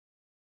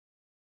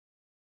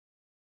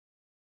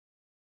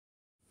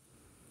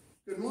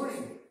Good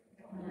morning.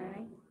 Good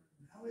morning.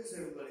 How is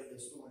everybody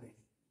this morning?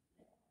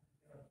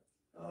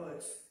 Oh,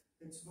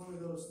 it's one of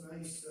those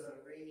nice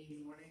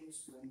rainy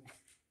mornings when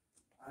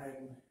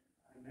I'm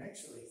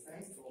actually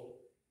thankful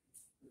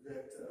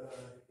that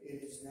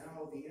it is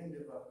now the end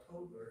of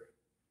October,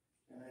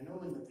 and I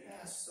know in the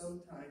past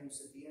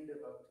sometimes at the end of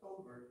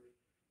October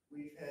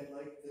we've had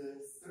like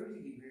the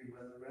 30-degree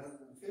weather rather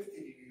than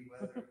 50-degree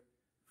weather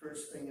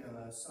first thing on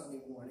a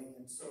Sunday morning,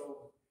 and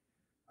so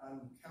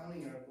I'm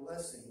counting our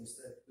blessings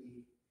that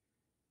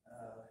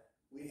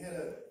we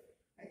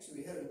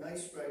had a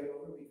nice ride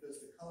over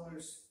because the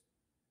colors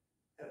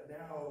have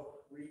now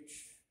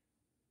reached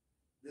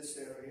this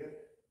area,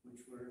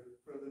 which were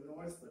further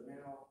north, but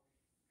now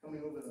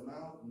coming over the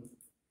mountain,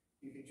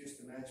 you could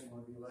just imagine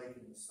what it'd be like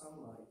in the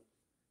sunlight.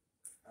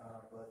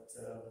 But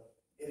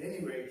at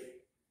any rate,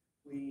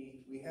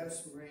 we have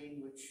some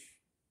rain, which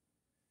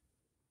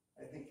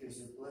I think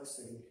is a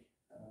blessing,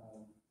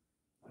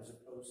 as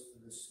opposed to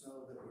the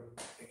snow that we're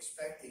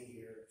expecting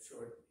here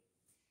shortly.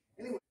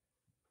 Anyway,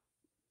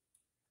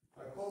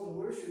 our call to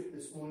worship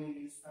this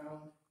morning is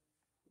found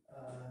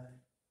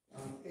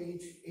on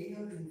page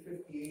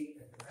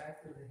 858 at the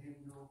back of the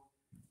hymnal.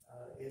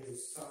 It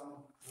is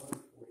Psalm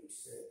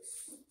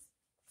 146.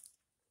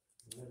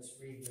 Let's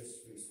read this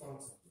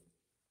responsibly.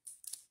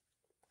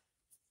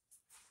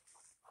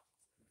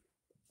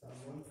 Psalm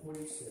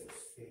 146,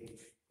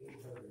 page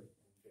 858.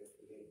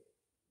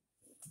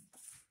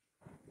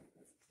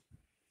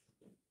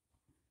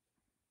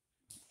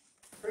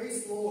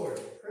 Praise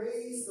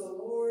the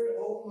Lord,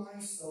 O my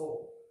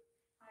soul.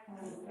 I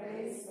will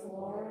praise the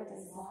Lord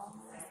as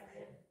long as I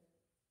live.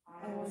 I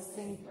will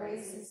sing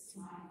praises to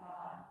my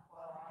God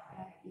while I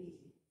have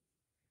eaten.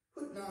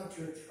 Put not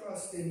your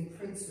trust in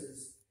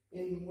princes,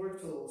 in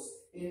mortals,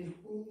 in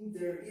whom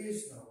there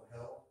is no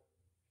help.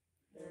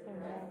 Their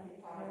heavenly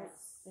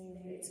parts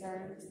they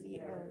return to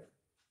the earth.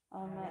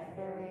 On that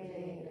very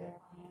day their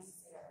plans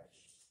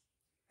perish.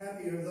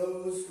 Happy are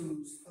those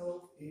whose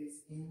help is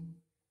in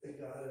the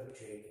God of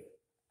Jacob,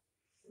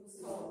 Whose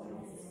hope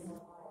is in the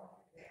Lord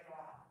their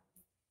God,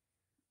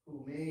 who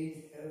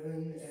made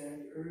heaven and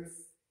earth,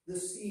 the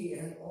sea,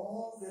 and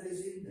all that is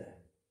in them,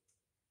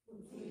 who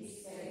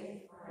keeps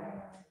faith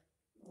forever,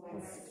 who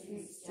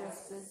executes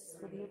justice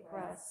for the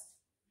oppressed,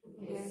 who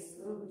gives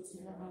food to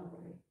the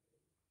hungry.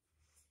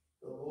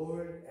 The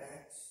Lord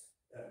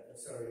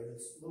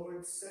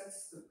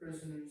sets the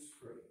prisoners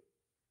free.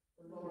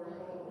 The Lord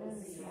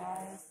opens the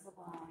eyes of the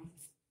blind.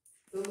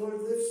 The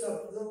Lord lifts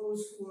up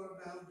those who are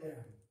bowed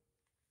down.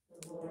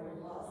 The Lord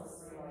loves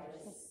the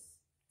righteous.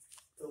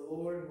 The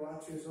Lord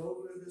watches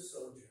over the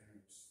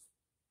sojourners.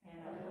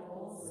 And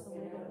upholds the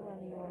widow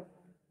and the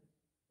orphan.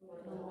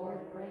 The Lord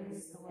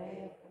brings the way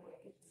of the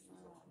wicked to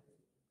ruin.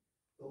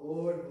 The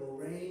Lord will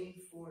reign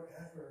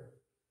forever.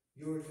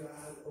 Your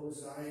God, O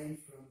Zion,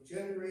 from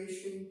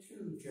generation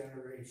to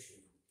generation.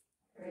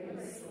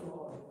 Praise the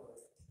Lord.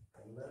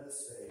 And let us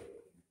say,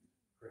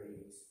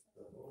 praise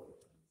the Lord.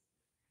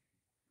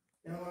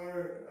 Now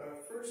our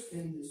first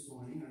hymn this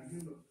morning, our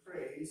hymn of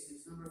praise,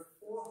 is number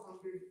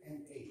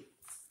 408.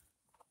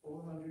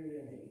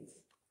 408.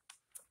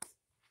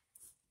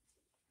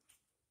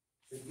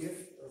 The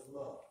gift of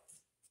love.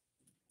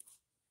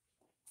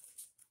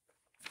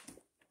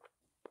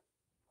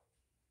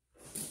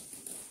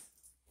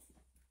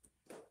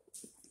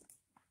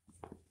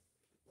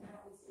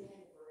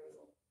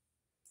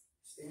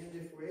 Stand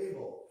if we're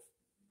able.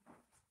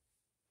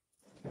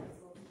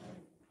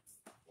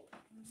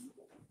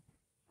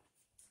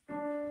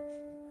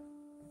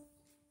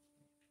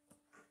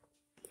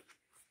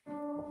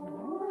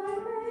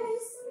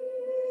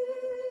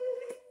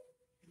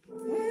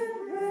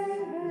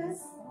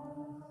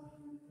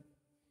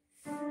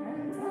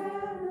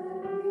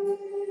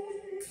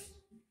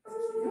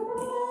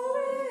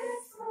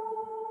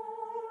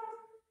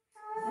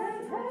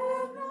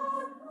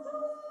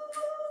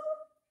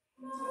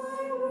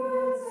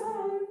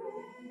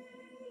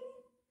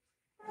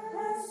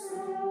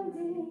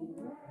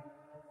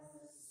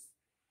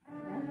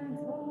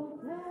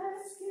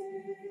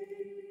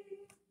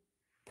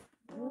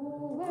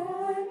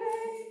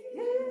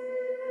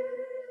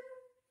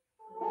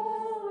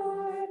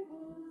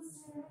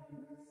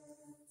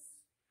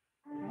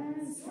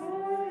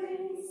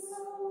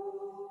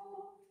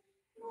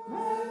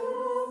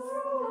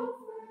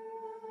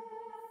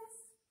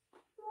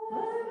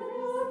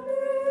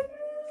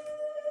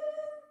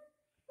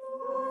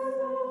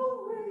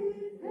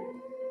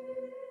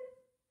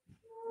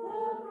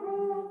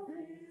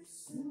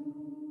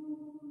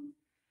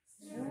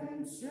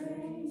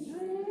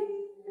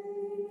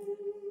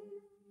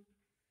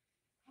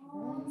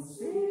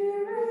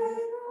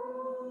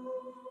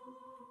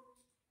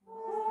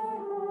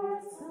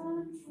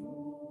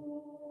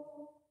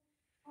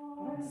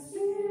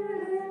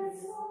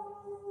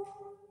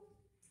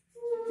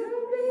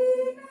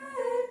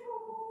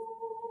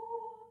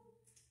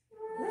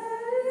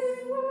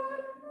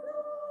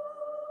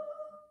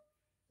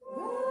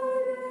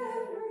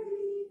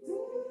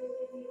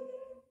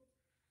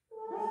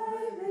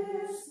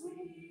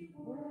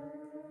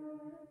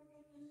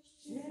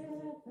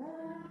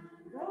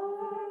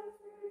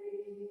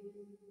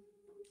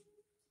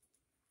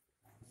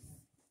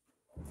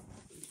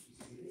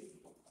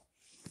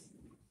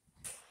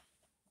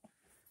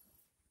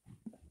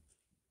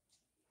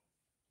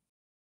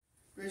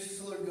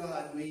 Gracious Lord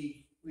God,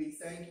 we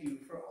thank you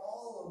for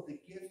all of the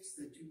gifts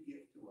that you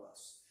give to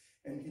us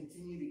and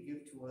continue to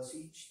give to us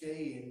each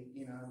day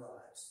in our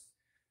lives.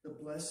 The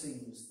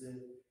blessings,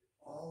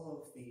 all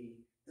of the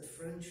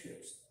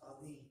friendships,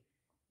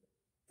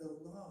 the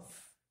love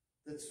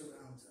that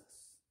surrounds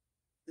us,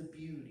 the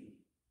beauty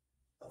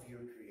of your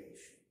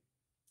creation.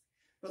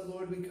 But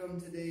Lord, we come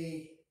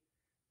today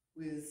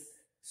with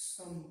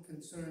some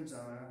concerns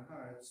on our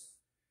hearts,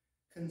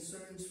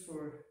 concerns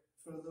for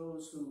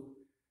those who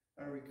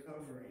are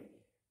recovering,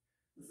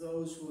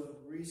 those who have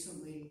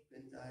recently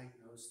been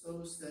diagnosed,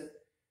 those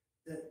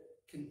that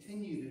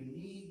continue to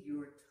need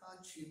your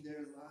touch in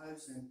their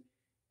lives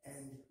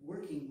and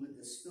working with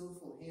the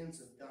skillful hands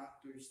of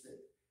doctors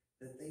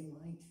that they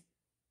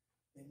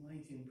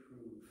might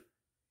improve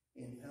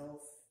in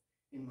health,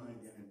 in mind,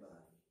 and in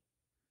body.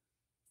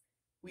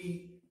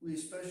 We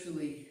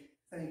especially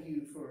thank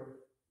you for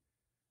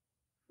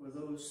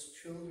those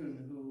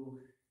children who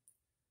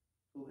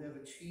have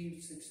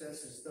achieved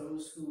successes,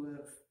 those who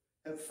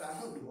have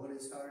found what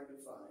is hard to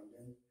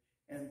find,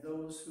 and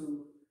those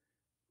who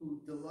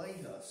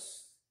delight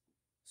us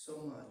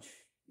so much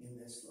in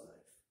this life.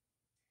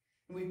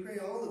 And we pray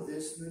all of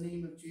this in the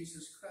name of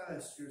Jesus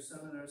Christ, your Son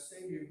and our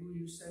Savior, who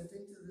you sent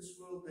into this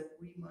world that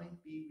we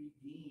might be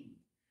redeemed.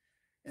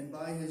 And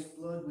by his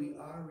blood we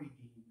are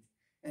redeemed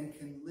and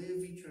can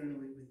live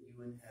eternally with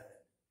you in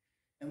heaven.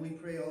 And we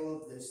pray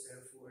all of this,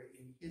 therefore,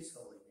 in his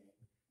holy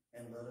name.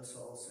 And let us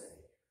all say,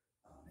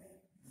 Amen.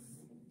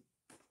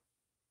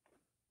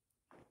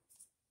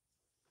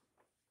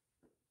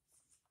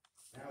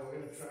 Now we're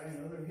going to try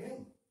another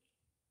hymn.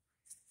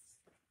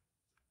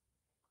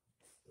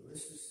 So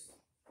this is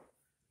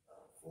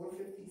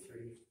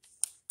 453,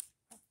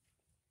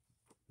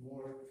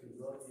 More to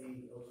Love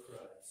Thee, O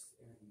Christ.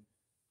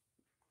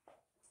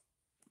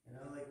 And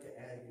I like to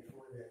add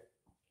before that,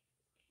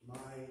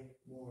 my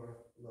more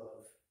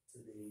love to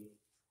thee.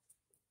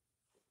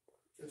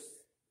 Just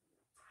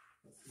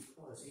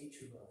because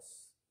each of us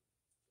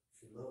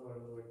should love our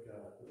Lord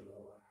God with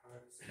all our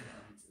hearts and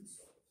minds and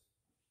souls.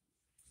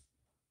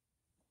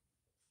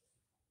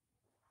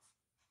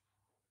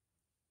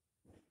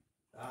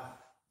 I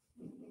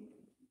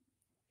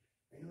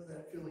know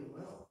that feeling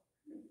well.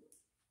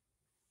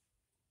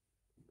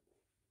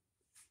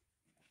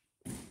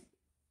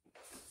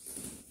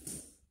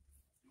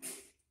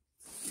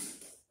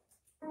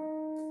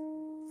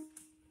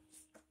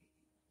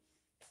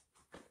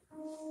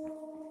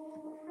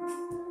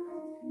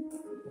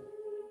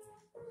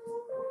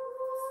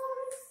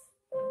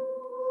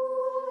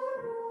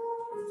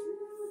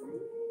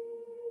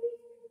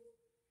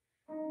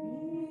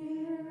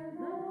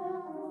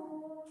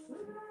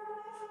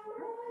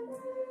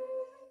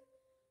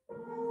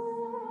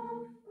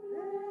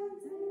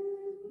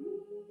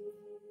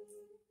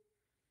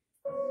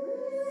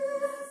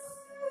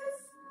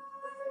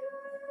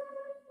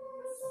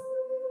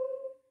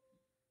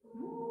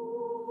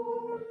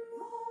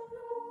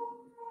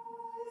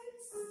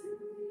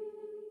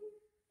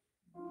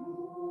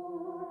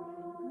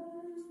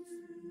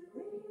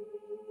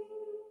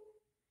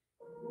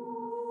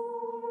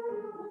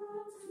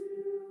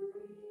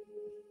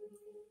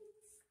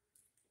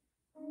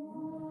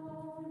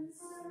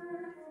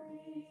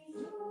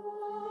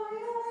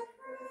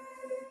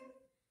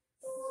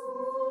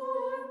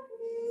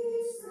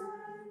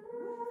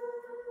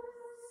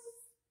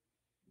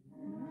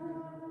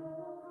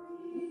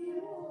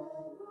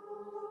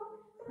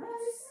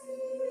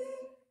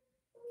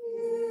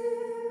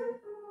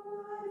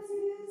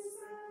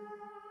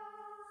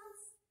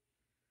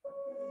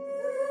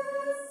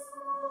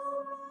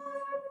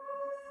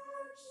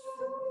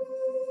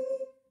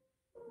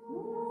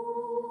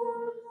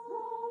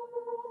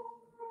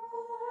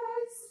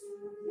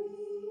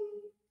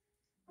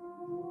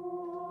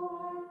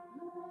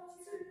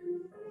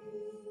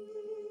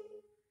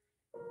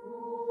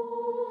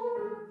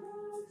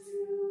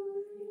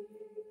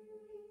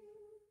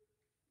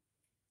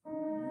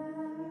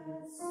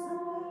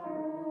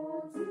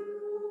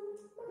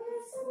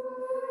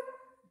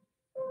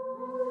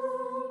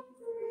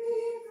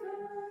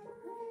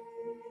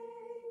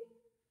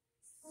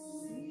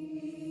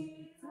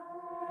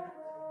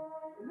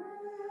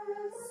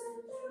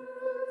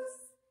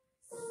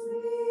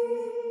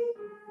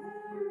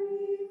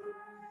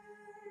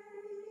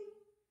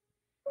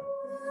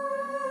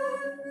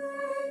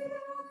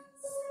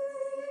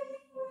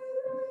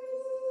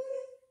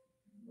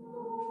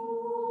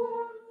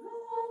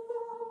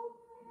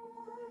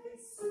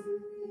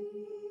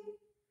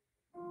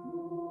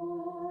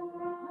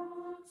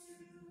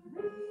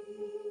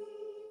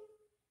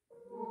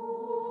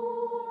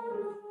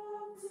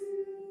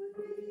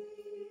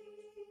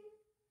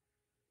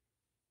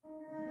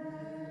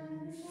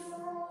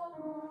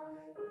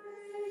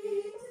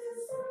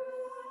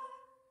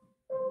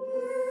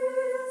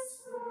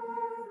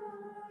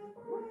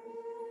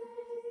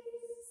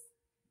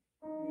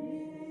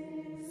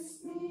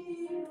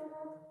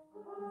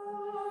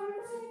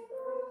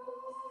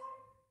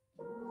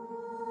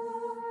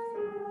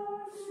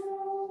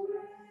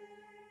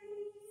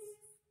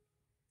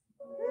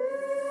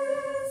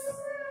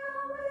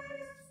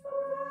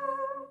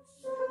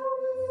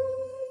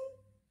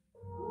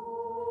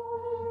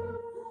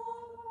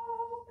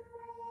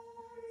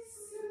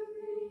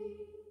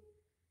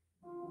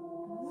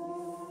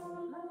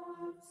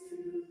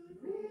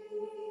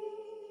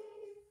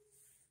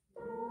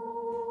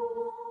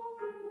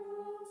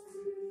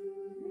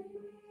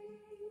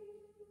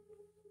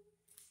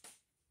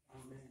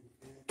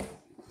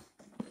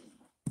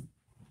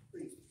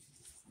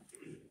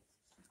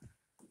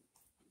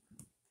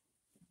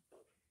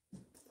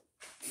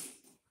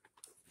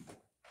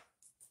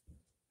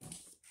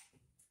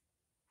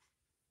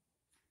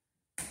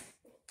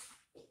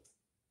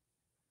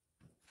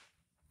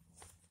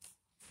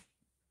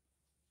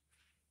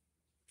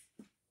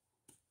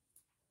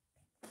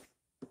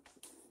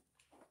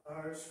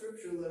 Our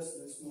scripture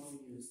lesson this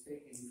morning is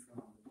taken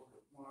from the book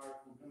of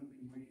Mark. We're going to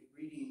be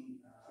reading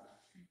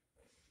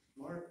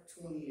Mark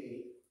 12,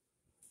 28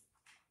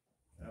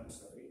 to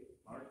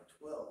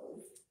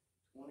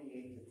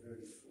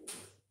 34.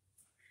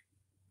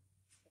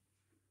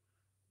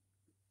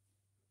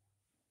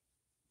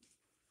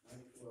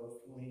 Mark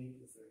 12, 28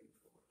 to 34.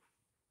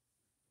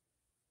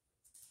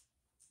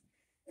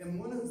 And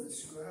one of the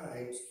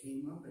scribes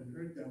came up and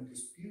heard them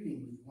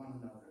disputing with one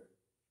another.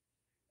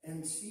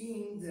 And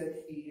seeing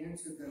that he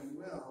answered them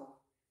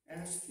well,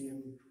 asked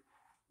him,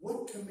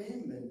 "What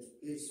commandment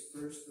is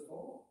first of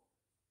all?"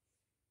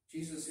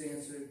 Jesus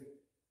answered,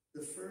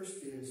 "The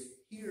first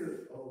is,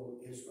 Hear, O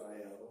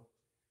Israel,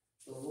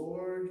 the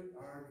Lord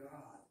our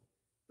God.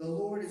 The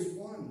Lord is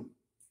one,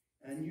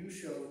 and you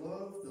shall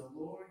love the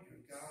Lord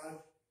your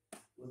God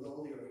with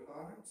all your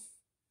heart,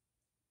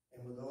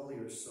 and with all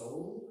your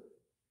soul,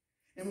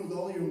 and with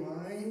all your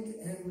mind,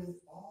 and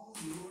with all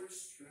your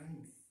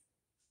strength.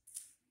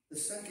 The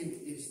second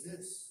is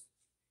this,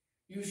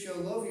 you shall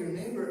love your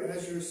neighbor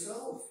as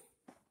yourself.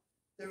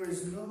 There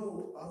is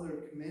no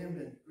other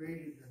commandment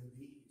greater than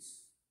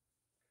these."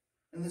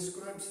 And the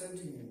scribe said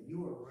to him,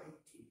 "You are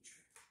right,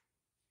 teacher.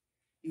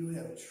 You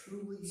have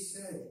truly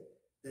said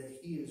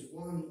that he is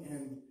one,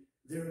 and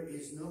there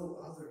is no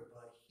other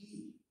but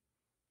he.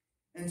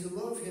 And to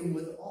love him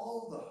with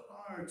all the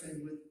heart,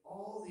 and with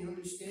all the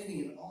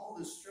understanding, and all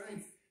the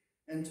strength,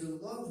 and to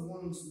love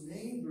one's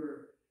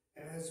neighbor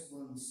as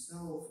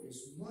oneself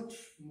is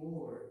much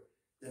more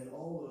than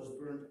all those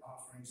burnt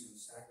offerings and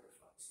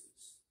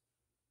sacrifices."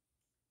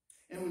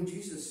 And when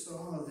Jesus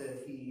saw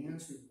that he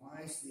answered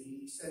wisely,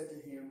 he said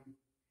to him,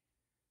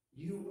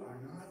 "You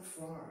are not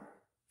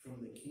far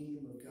from the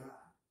kingdom of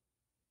God."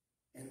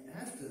 And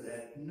after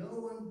that, no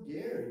one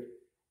dared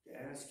to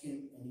ask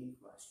him any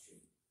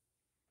question.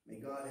 May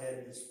God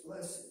add his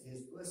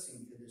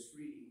blessing to this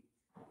reading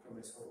from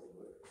his holy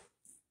word.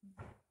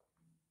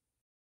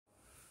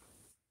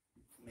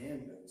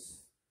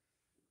 Commandments.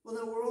 Well,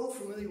 now we're all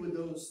familiar with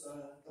those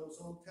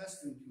Old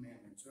Testament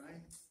commandments,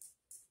 right?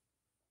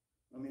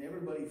 I mean,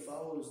 everybody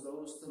follows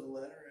those to the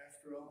letter,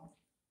 after all,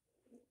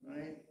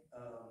 right?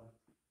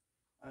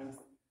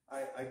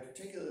 I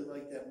particularly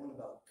like that one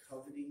about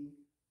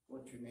coveting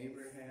what your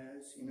neighbor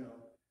has. You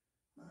know,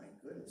 my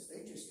goodness,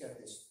 they just got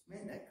this.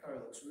 Man, that car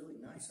looks really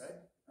nice.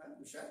 I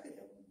wish I could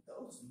have one of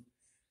those. And,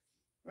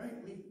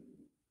 right?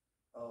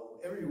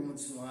 Every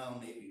once in a while,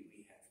 maybe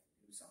we have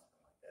to do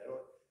something like that.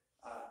 Or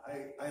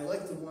I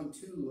like the one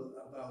too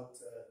about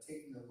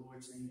taking the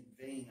Lord's name in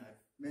vain. I've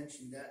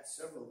mentioned that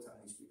several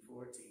times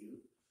before to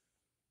you.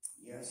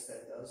 Yes,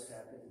 that does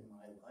happen in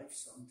my life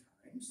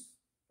sometimes,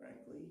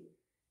 frankly.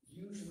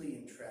 Usually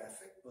in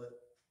traffic,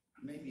 but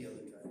maybe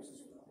other times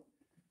as well.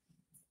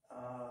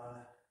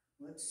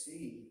 Let's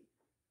see.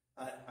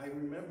 I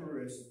remember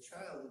as a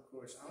child, of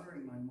course,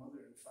 honoring my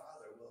mother and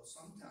father. Well,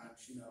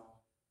 sometimes, you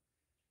know,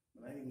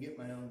 when I didn't get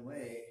my own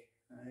way,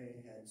 I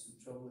had some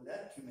trouble with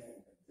that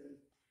commandment.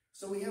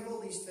 So we have all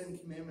these 10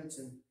 commandments,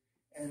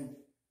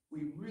 and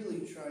we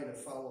really try to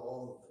follow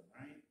all of them,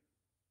 right?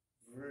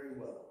 Very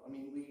well. I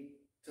mean, we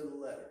to the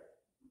letter,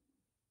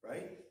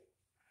 right?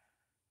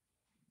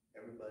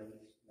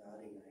 Everybody's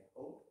nodding, I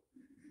hope.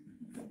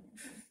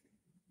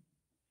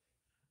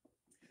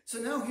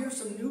 So now here's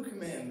some new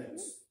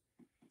commandments.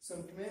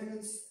 Some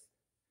commandments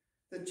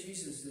that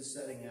Jesus is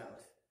setting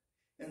out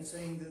and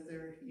saying that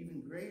they're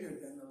even greater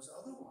than those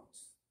other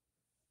ones.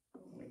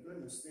 Oh my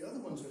goodness, the other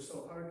ones are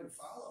so hard to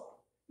follow.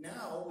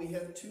 Now we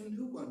have 2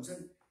 new ones.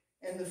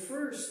 And the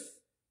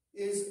first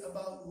is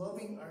about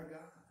loving our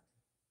God.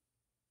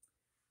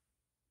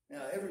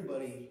 Now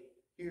everybody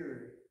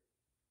here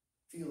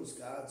feels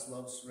God's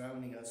love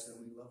surrounding us and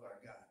we love our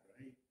God,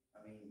 right?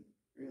 I mean,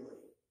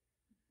 really.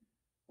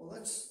 Well,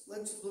 let's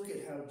look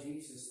at how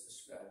Jesus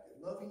described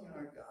it, loving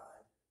our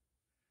God.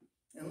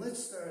 And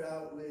let's start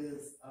out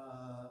with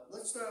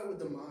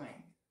the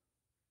mind.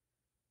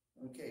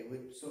 Okay,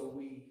 so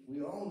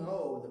we all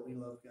know that we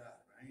love God,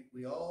 right?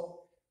 We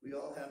all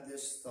have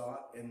this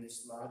thought and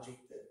this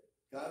logic that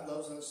God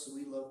loves us, so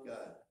we love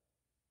God.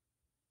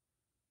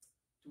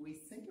 Do we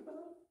think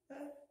about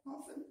that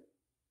often?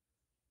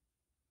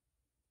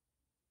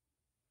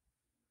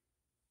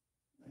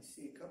 I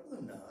see a couple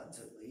of nods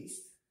at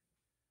least.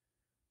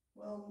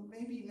 Well,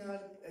 maybe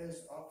not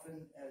as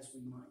often as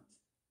we might.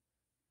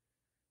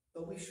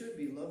 But we should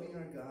be loving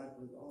our God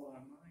with all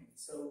our might.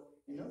 So,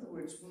 in other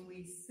words, when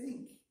we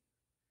think,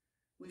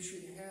 we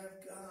should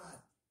have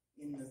God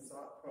in the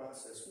thought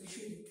process. We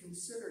should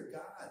consider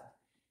God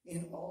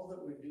in all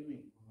that we're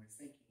doing when we're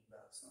thinking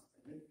about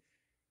something.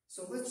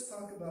 So let's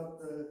talk about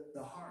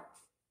the heart.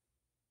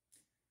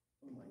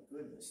 Oh my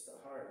goodness, the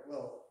heart.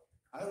 Well,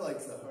 I like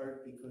the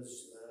heart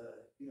because,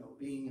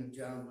 being a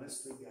John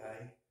Wesley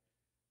guy,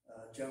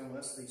 John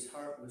Wesley's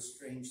heart was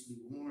strangely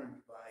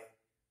warmed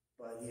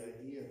by the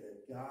idea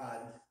that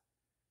God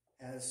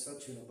has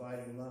such an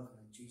abiding love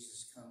when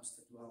Jesus comes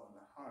to dwell in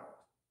the heart.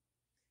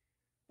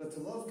 But to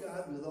love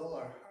God with all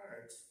our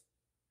heart,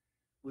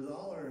 with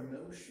all our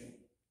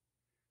emotion,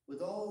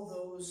 with all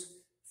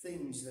those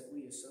things that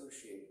we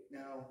associate.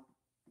 Now,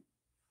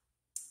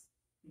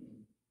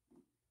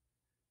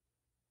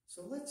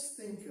 so let's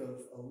think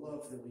of a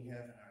love that we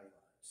have in our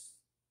lives.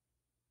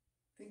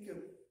 Think of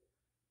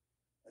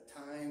a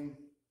time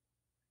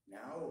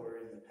now or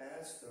in the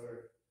past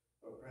or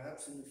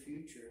perhaps in the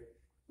future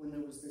when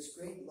there was this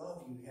great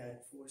love you had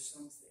for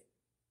something.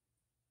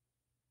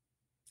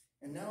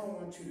 And now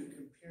I want you to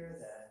compare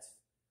that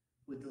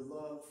with the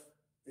love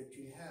that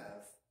you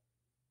have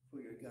for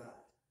your God.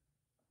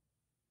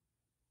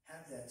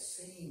 Have that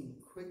same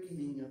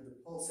quickening of the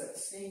pulse, that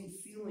same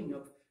feeling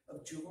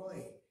of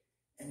joy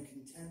and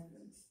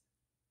contentment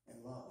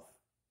and love.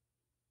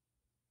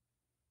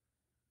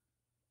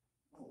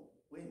 Oh,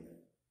 wait a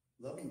minute.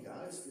 Loving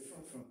God is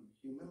different from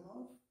human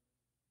love?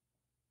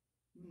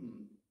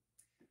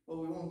 Well,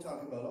 we won't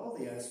talk about all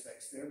the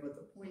aspects there, but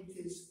the point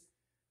is,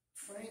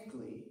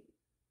 frankly,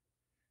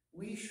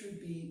 we should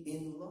be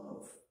in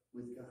love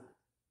with God,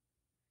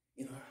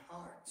 in our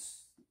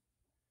hearts,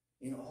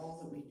 in all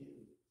that we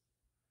do,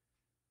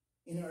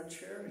 in our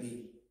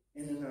charity,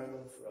 and in our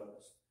love for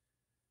others.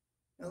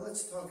 Now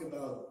let's talk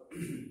about,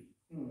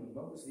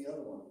 what was the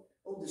other one?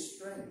 Oh, the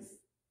strength.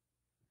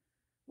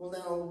 Well,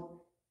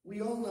 now, we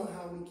all know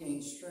how we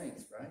gain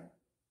strength, right?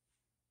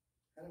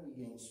 How do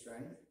we gain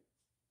strength?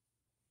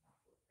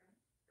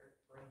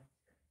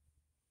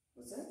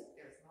 What's that?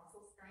 There's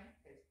muscle strength,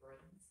 there's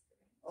brain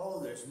strength.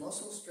 Oh, there's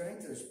muscle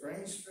strength, there's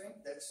brain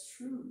strength. That's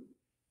true.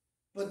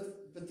 But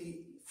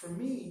for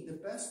me, the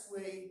best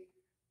way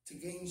to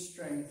gain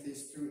strength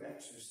is through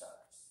exercise.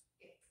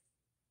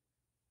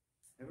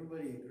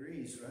 Everybody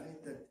agrees,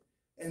 right? That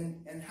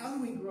and how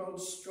do we grow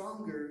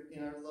stronger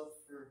in our love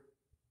for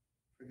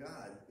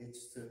God?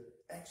 It's to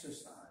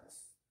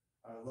exercise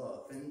our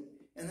love.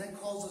 And that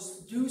calls us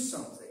to do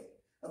something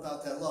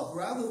about that love,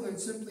 rather than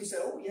simply say,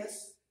 oh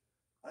yes,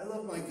 I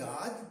love my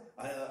God,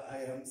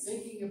 I am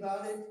thinking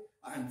about it,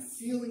 I'm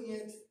feeling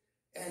it,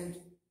 and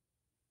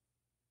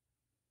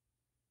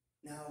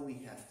now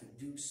we have to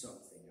do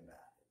something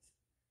about it.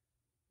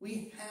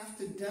 We have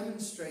to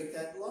demonstrate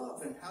that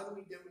love. And how do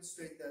we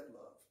demonstrate that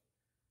love?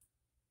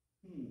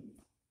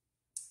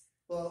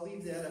 Well, I'll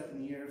leave that up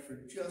in the air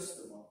for just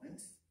a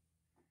moment.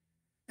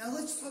 Now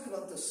let's talk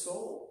about the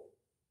soul.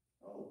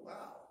 Oh,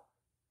 wow.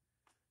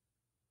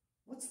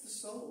 What's the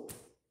soul?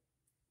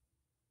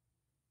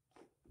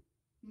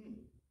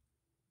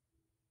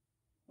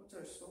 What's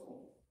our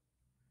soul?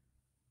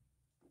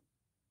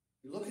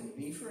 You're looking at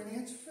me for an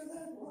answer for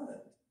that?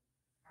 What?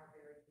 Our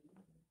very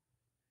being.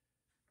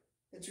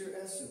 It's your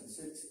essence.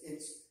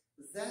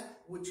 It's that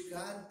which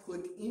God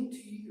put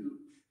into you,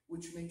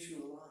 which makes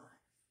you alive,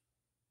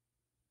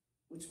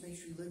 which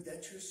makes you live.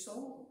 That's your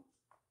soul.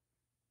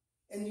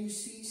 And you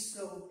see,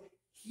 so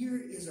here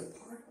is a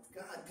part of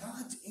God.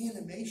 God's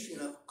animation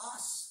of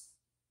us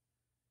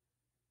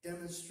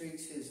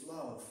demonstrates his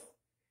love.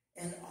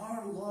 And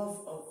our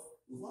love of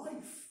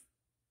life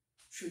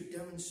should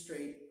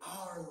demonstrate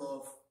our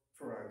love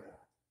for our God.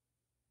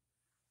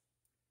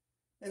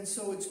 And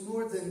so it's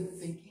more than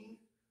thinking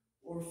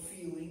or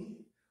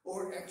feeling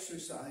or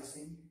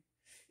exercising.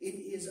 It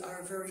is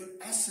our very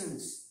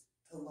essence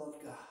to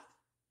love God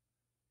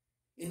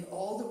in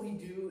all that we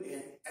do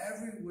and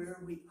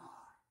everywhere we are.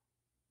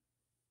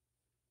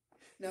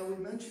 Now, we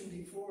mentioned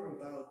before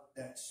about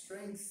that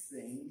strength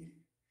thing,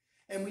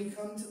 and we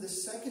come to the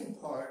second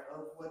part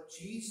of what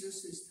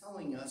Jesus is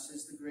telling us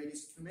is the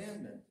greatest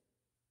commandment.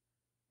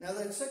 Now,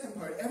 that second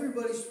part,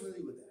 everybody's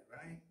familiar with that,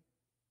 right?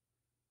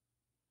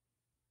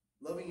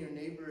 Loving your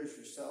neighbor as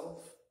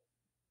yourself.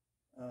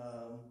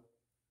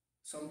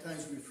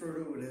 Sometimes we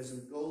refer to it as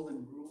the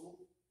golden rule.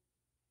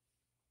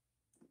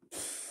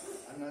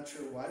 I'm not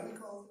sure why we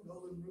call it the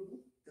golden rule.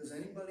 Does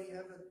anybody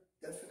have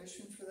a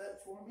definition for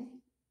that for me?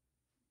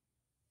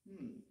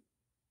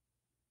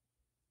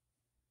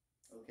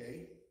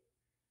 Okay.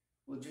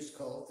 We'll just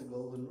call it the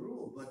golden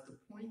rule. But the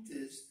point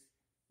is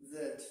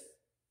that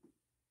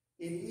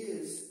it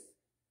is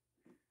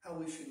how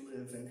we should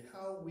live and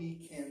how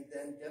we can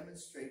then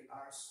demonstrate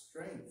our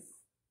strength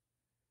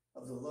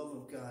of the love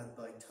of God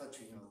by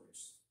touching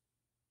others,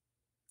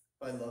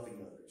 by loving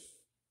others.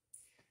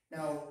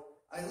 Now,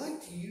 I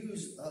like to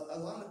use, a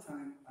lot of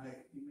time,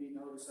 you may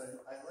notice,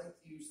 I like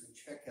to use the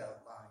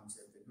checkout lines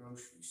at the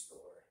grocery store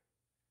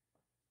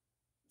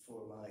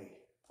for my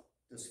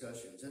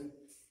discussions.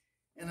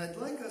 And I'd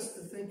like us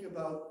to think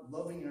about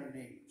loving our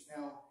neighbors.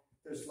 Now,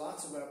 there's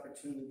lots of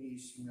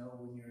opportunities,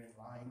 when you're in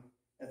line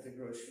at the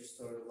grocery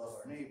store to love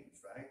our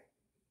neighbors, right?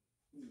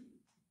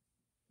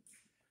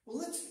 Well,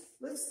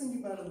 let's think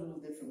about it a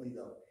little differently,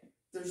 though.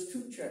 There's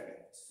two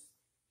checkouts.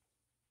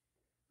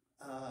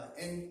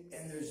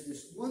 And there's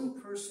this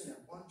one person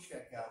at one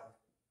checkout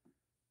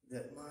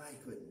that, my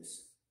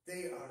goodness,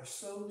 they are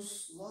so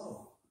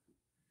slow.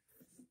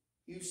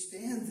 You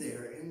stand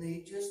there and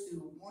they just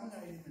do one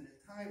item at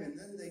a time, and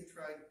then they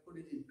try to put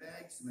it in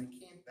bags and they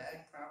can't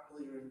bag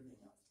properly or anything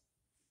else.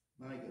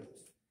 My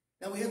goodness.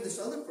 Now we have this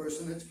other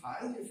person that's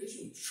highly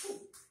efficient,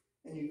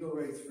 and you go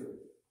right through.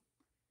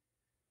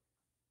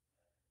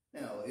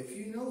 Now, if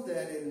you know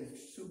that in a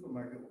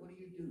supermarket, what do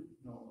you do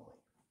normally?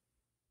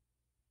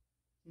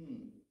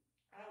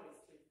 I always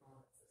choose the one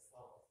that's the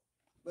slowest.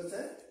 What's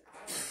that?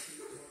 I always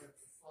choose the one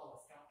that's the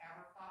slowest. Don't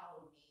ever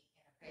follow me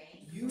in a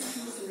vein. You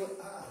choose the one.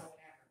 Whatever,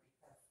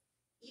 because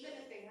even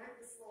if they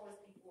weren't the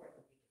slowest before,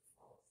 they'll be the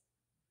slowest.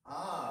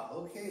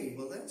 Okay.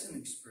 Well, that's an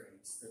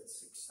experience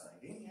that's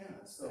exciting.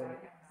 Yeah. But I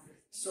haven't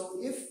understood.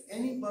 So if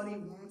anybody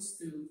wants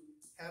to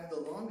have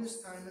the longest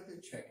time at the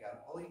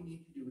checkout, all you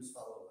need to do is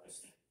follow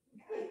us.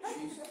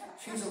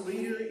 She's a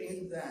leader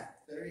in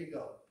that. There you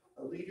go.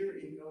 A leader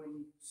in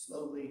going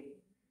slowly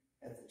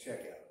at the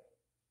checkout.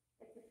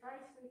 At the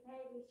price we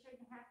pay, we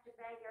shouldn't have to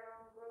bag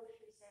our own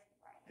groceries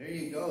anyway. There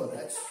you go.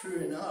 That's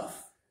true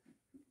enough.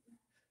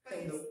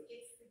 But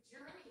it's the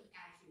journey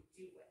as you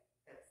do it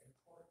that's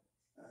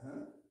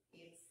important.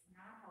 It's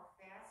not how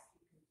fast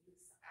you can do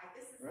something.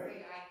 This is the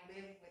way I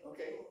live with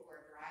people who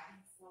are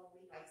driving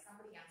slowly, like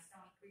somebody on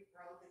Stony Creek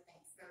Road that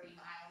thinks 30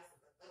 miles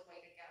is a good way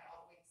to get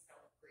all the way to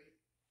Stony Creek.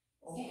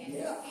 Oh, and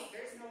yeah.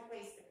 There's no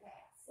place to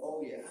pass. Oh,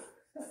 yeah.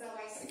 So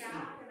I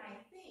stop and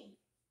I think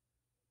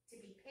to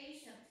be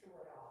patient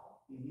through it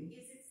all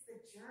is it's the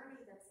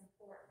journey that's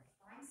important. If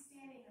I'm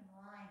standing in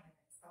line and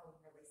it's going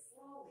really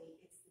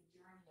slowly, it's the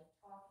journey of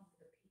talking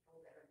to the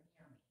people that are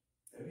near me.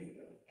 There you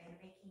go. And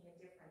making a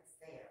difference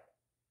there.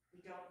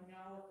 We don't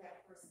know if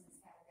that person's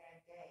had a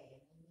bad day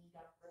and they need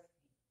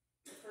uplifting.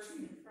 The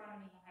person in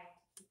front of me, I have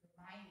to keep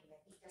reminding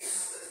that he does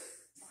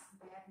not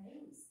want bad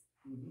news.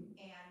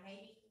 And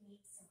maybe he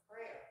needs some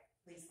prayer.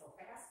 Please go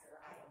faster.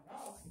 I don't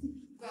know.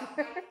 But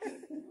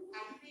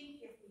I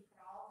think if we could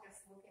all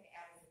just look at it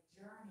as a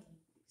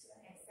journey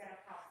instead of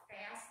how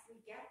fast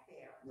we get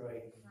there,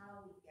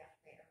 how we get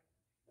there,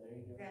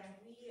 then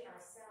we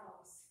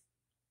ourselves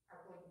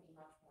are going to be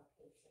much more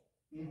patient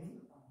as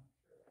we're going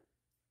through it.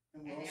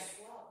 And as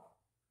well,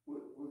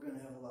 we're going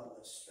to have a lot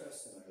less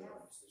stress in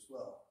our lives as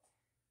well.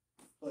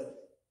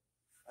 But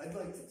I'd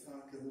like to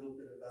talk a little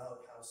bit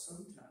about how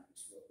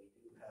sometimes what we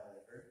do,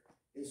 however,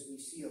 is we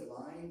see a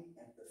line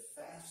at the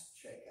fast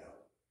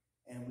checkout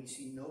and we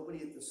see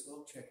nobody at the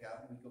slow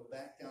checkout, and we go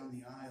back down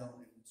the aisle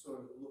and sort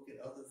of look at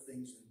other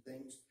things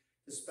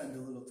to spend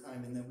a little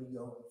time, and then we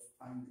go and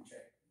find the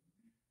check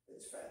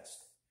that's fast.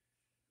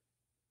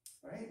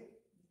 Right?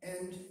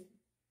 And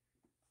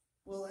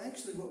well,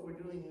 actually what we're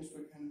doing is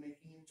we're kind of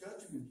making a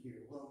judgment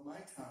here. Well,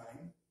 my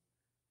time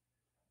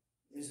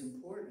is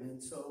important,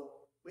 and so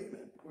wait a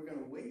minute, we're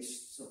going to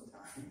waste some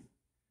time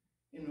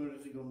in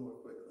order to go more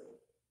quickly.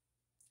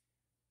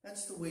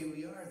 That's the way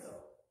we are,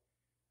 though.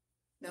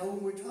 Now,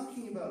 when we're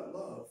talking about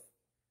love,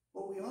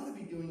 what we ought to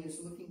be doing is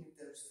looking at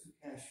those two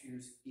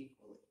cashiers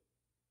equally.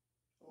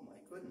 Oh my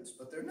goodness,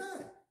 but they're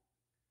not.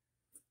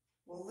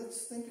 Well,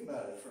 let's think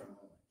about it for a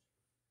moment.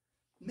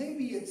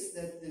 Maybe it's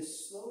that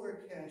this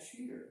slower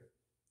cashier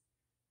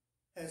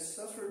has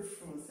suffered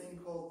from a thing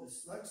called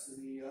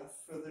dyslexia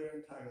for their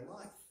entire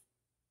life.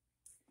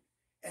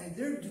 And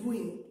they're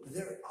doing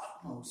their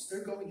utmost.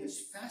 They're going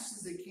as fast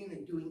as they can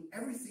and doing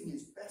everything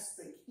as best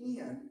they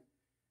can.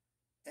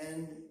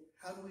 And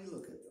how do we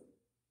look at them?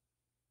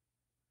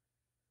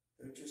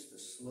 They're just a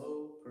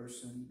slow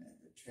person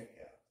at the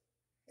checkout.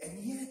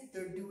 And yet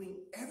they're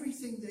doing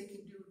everything they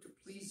can do to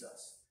please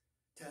us,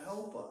 to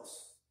help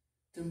us,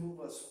 to move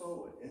us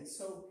forward. And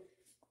so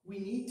we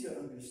need to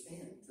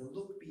understand, to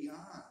look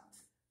beyond.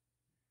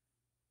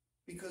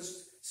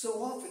 Because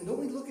so often, don't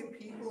we look at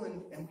people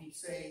and we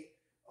say,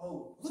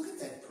 oh, look at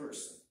that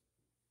person.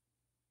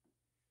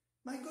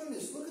 My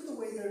goodness, look at the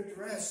way they're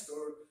dressed.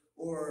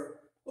 Or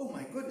oh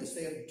my goodness,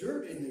 they have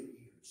dirt in their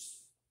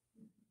ears.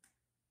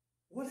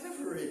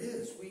 Whatever it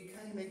is, we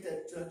kind of make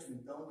that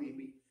judgment, don't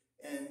we?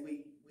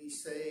 We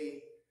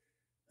say,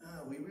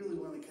 we really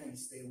want to kind of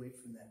stay away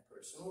from that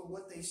person. Or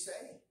what they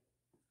say.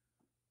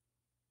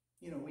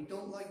 You know, we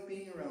don't like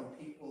being around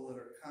people that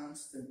are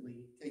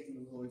constantly taking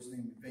the Lord's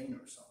name in vain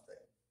or something.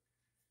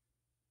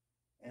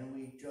 And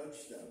we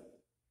judge them.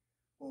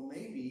 Well,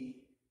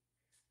 maybe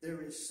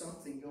there is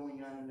something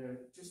going on in there,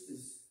 just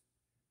as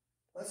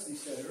Leslie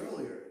said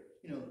earlier,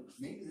 you know,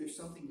 maybe there's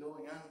something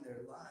going on in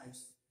their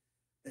lives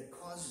that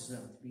causes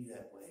them to be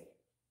that way.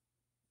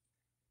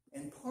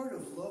 And part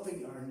of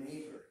loving our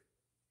neighbor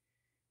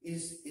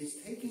is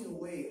taking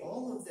away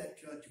all of that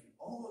judgment,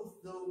 all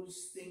of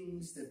those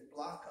things that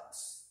block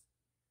us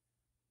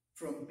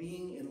from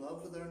being in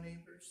love with our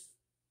neighbors,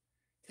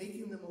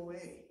 taking them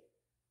away.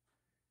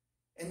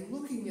 And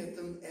looking at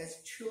them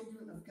as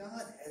children of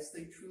God, as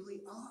they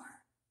truly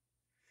are.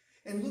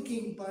 And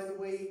looking, by the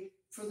way,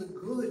 for the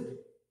good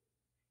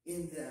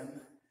in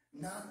them,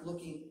 not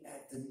looking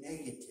at the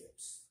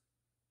negatives.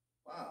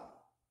 Wow.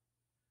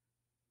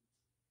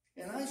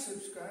 And I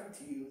subscribe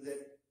to you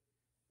that,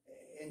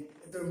 and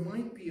there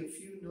might be a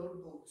few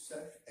notable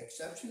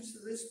exceptions to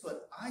this,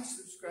 but I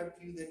subscribe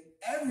to you that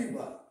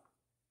everybody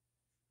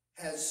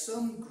has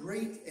some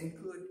great and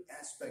good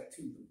aspect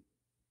to them.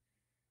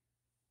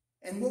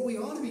 And what we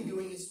ought to be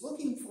doing is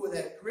looking for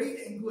that great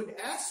and good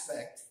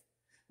aspect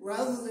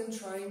rather than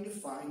trying to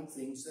find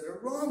things that are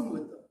wrong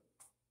with them.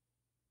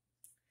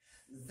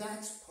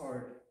 That's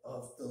part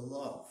of the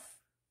love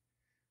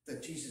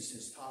that Jesus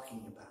is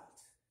talking about.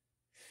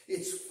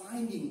 It's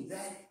finding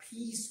that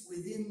peace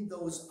within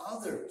those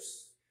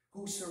others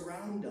who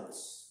surround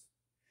us,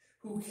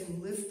 who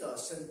can lift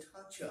us and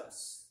touch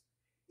us.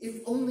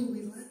 If only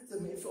we let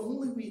them, if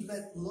only we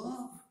let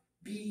love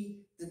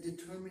be the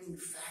determining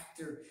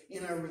factor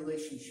in our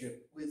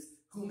relationship with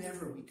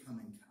whomever we come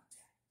in contact.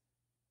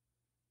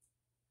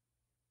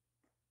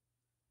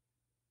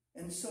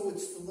 And so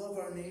it's to love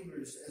our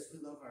neighbors as we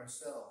love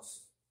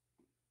ourselves.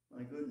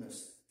 My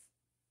goodness.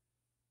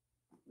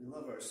 We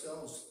love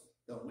ourselves,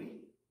 don't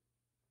we?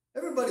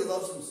 Everybody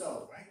loves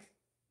himself, right?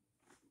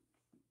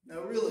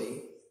 Now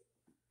really,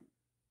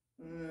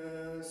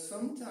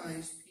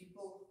 sometimes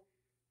people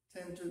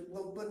tend to,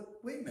 well, but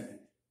wait a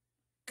minute.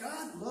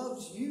 God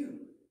loves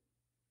you.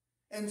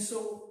 And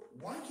so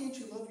why can't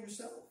you love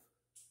yourself?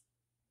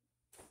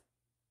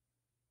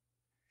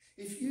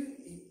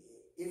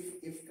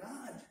 If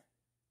God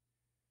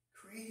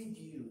created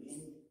you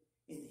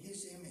in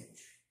his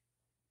image,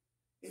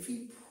 if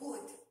he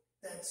put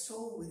that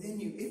soul within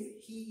you,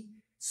 if he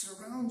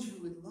surrounds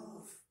you with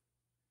love,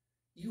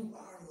 you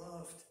are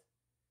loved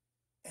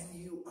and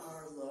you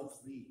are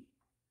lovely.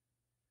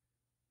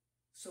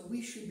 So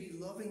we should be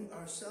loving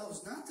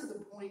ourselves, not to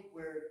the point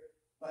where,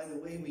 by the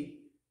way,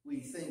 we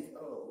think,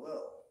 oh,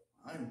 well,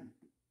 I'm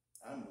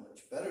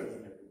much better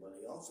than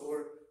everybody else,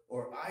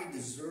 or I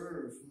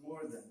deserve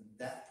more than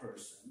that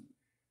person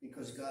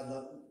because God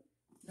loved me.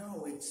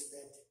 No, it's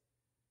that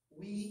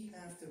we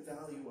have to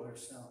value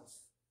ourselves.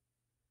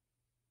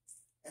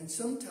 And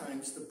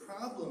sometimes the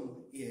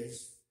problem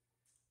is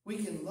we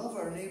can love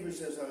our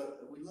neighbors as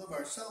we love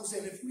ourselves,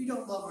 and if we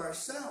don't love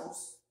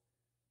ourselves,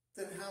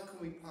 then how can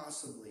we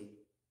possibly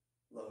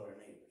love our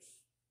neighbors?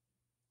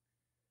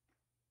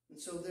 And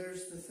so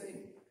there's the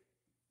thing.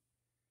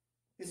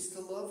 It's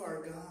to love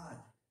our God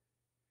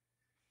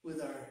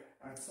with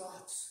our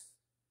thoughts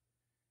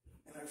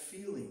and our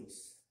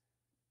feelings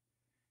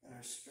and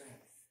our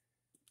strength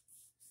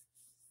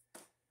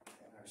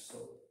and our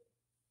soul.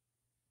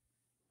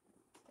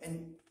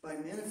 And by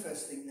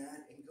manifesting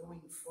that and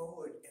going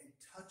forward and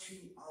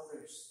touching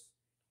others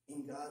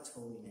in God's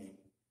holy name,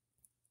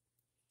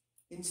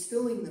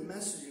 instilling the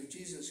message of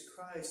Jesus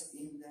Christ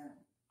in them,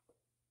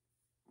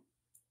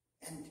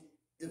 and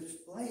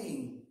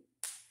displaying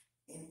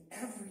in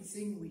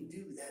everything we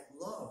do that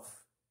love,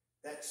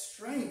 that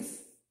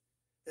strength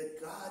that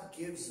God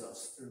gives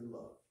us through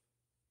love.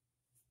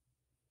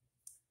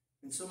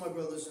 And so, my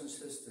brothers and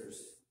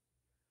sisters,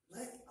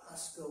 let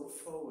us go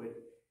forward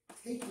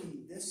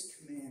taking this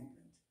commandment,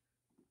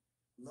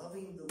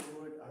 loving the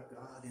Lord our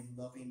God and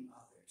loving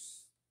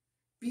others,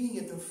 being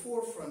at the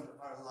forefront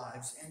of our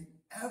lives and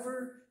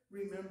ever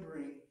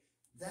remembering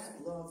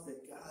that love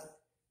that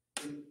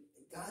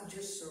God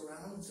just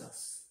surrounds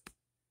us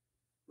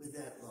with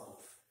that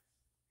love.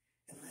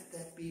 And let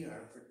that be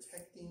our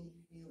protecting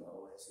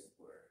halo, as it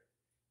were,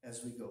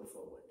 as we go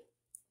forward.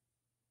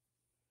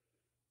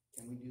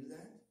 Can we do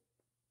that?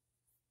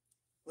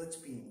 Let's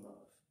be in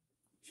love.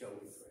 Shall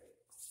we pray?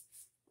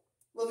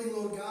 Loving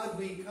Lord God,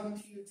 we come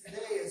to you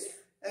today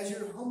as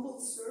your humble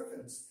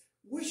servants,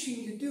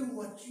 wishing to do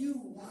what you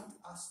want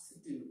us to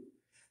do.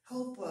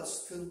 Help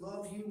us to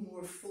love you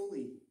more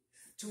fully,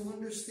 to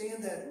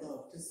understand that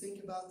love, to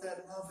think about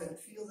that love and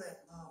feel that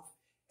love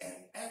and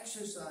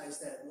exercise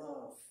that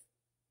love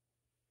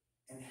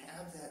and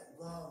have that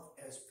love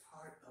as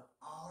part of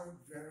our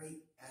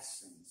very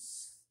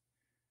essence.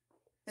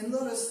 And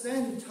let us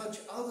then touch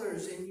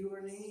others in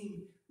your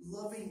name,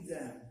 loving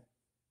them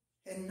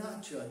and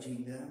not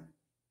judging them,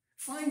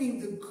 finding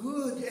the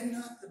good and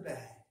not the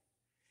bad,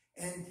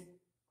 and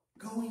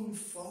going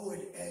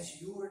forward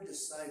as your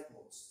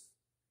disciples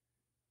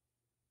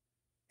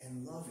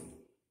and loving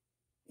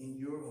in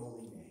your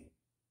holy name.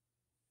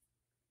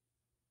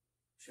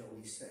 Shall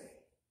we say,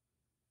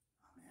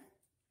 Amen.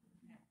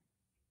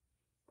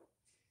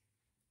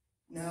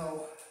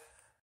 Now,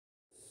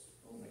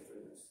 oh my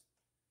goodness,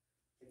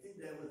 I did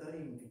that without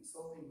even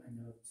consulting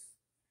my notes.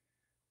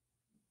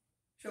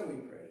 Shall we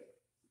pray?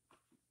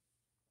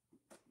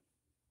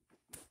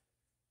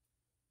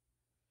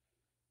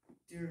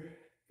 Dear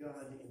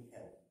God in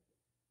heaven,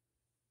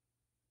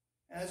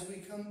 as we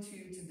come to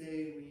you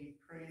today, we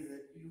pray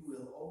that you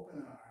will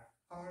open our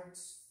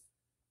hearts,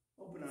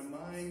 open our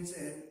minds,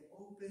 and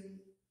open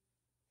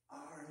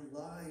our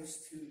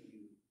lives to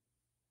you.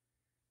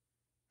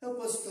 Help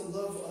us to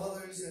love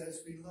others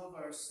as we love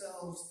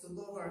ourselves, to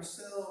love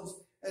ourselves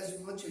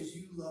as much as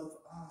you love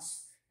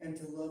us, and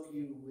to love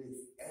you with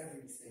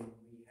everything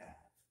we have.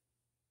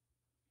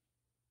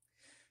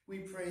 We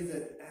pray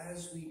that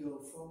as we go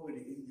forward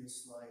in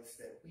this life,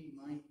 that we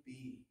might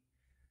be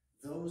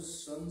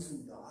those sons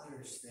and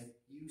daughters that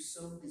you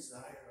so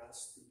desire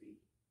us to be.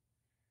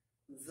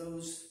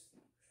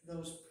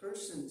 Those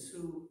persons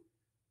who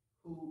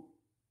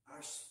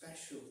are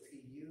special to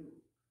you.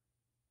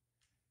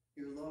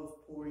 Your love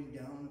pouring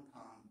down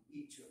upon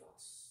each of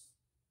us.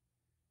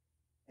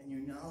 And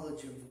your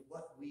knowledge of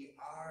what we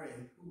are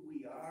and who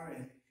we are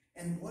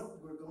and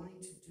what we're going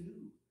to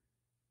do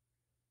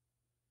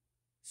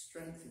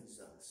strengthens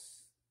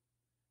us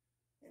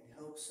and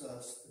helps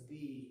us to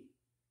be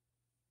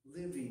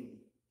living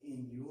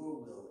in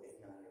your will and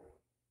not our own.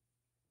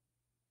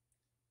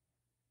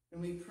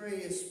 And we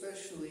pray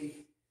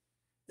especially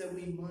that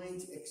we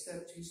might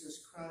accept Jesus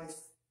Christ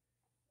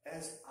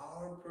as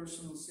our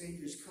personal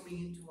Savior, coming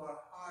into our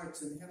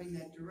hearts and having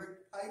that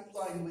direct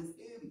pipeline with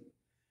him,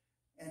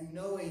 and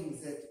knowing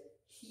that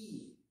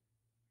he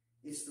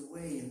is the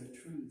way and the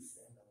truth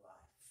and the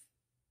life.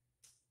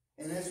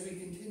 And as we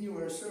continue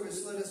our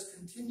service, let us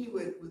continue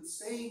it with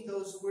saying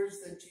those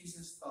words that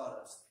Jesus taught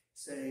us,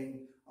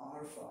 saying,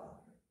 Our Father,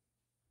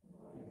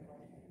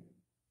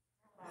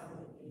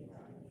 hallowed be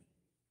thy name.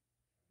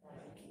 Thy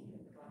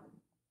kingdom come,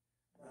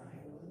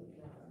 thy will be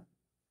done,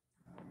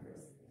 on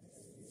earth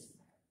as it is in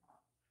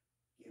heaven.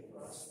 Give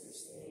us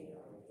this day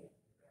our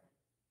daily bread,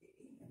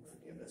 and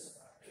forgive us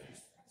our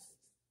trespasses,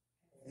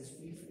 as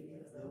we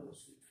forgive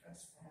those who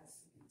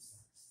trespass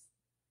against us.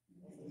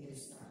 And lead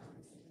us not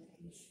into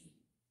temptation,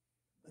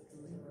 but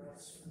deliver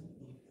us from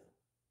evil.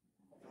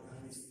 For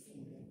thine is the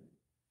kingdom,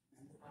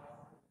 and the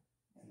power,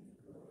 and the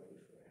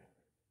glory forever.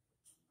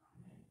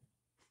 Amen.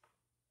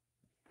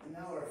 And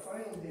now our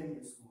final hymn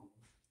this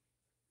morning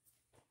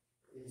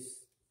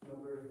is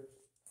number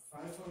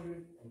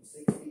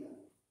 569.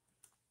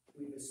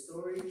 We've a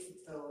story to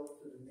tell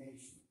to the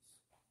nations.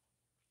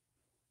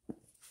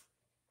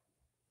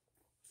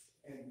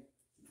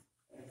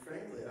 And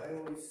frankly, I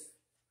always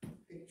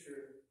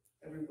picture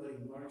everybody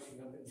marching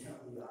up and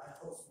down the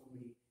aisles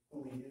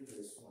when we do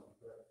this one.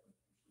 But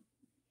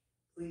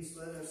please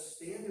let us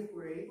stand if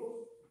we're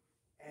able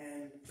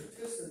and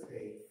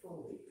participate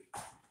fully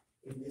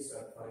in this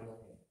our final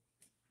hymn.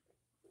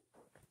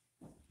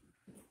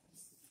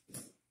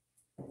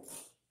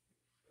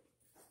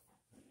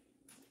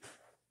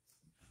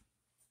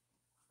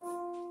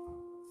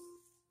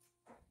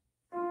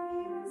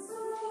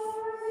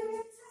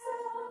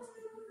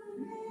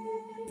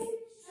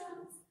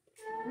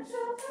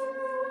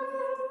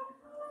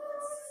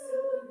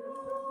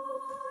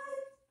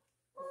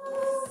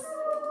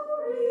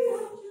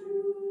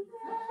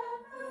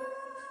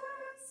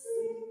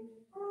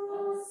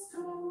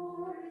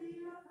 Story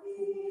of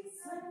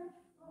peace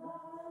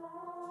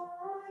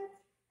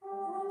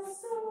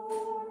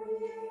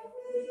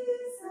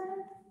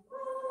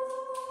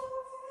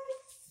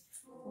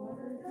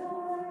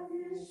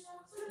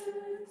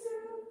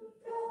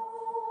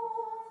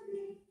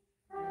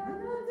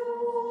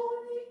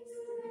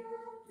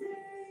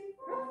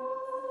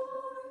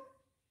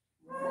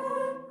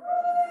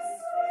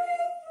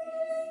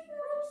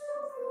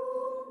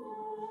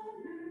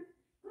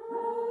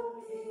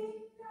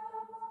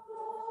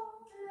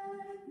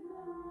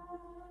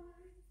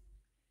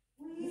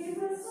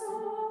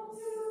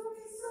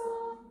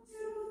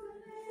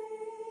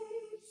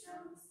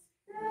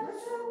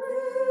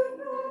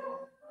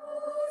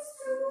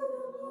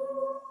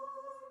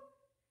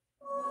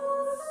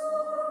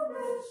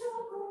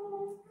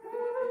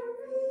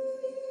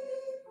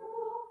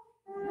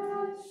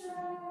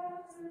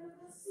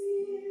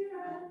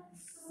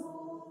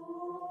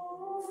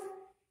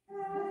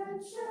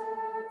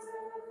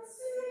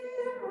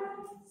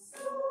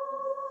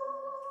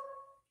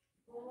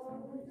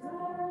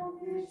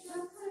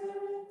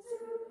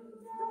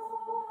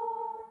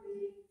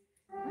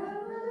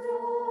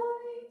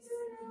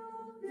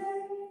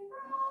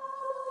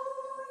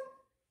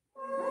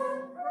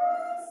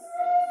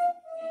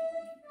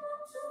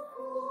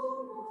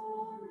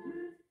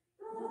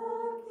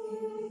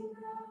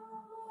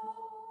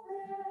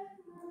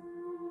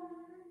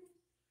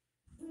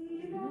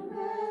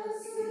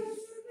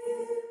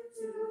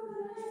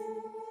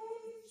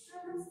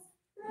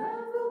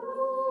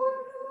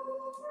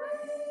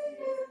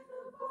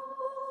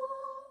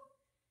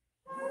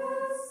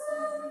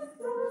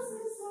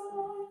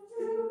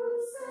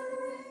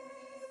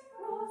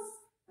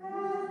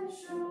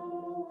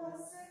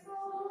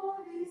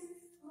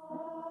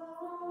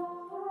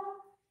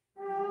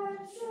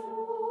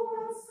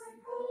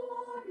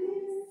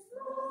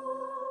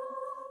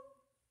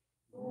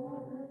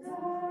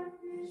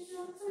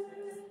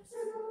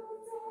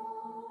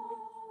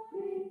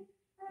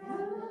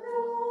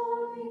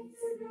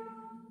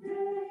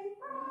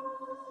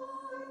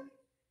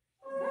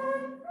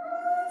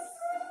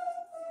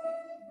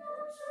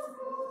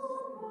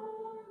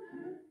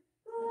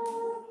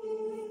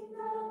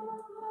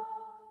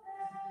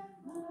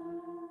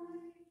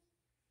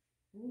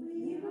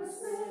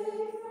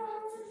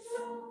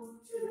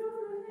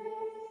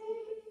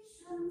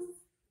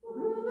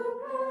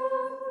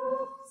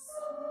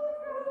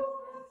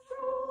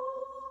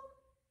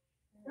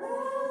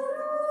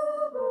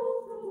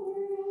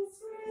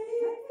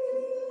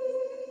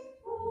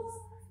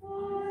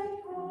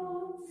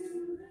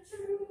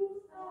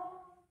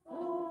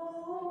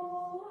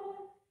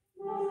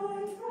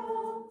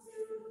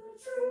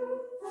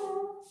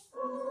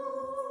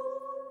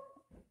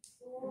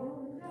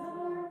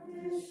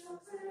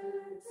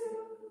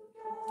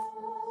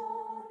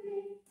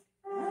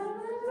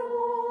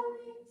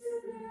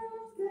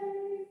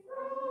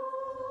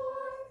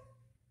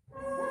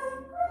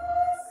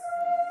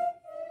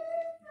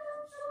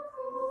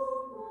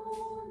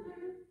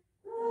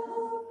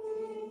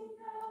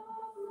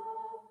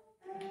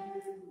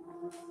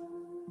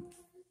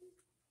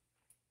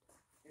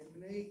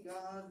may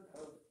God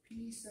of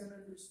peace and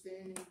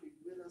understanding be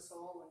with us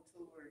all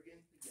until we're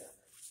again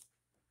together.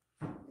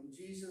 In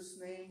Jesus'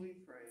 name we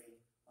pray.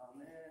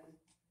 Amen.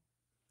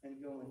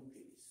 And go in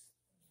peace.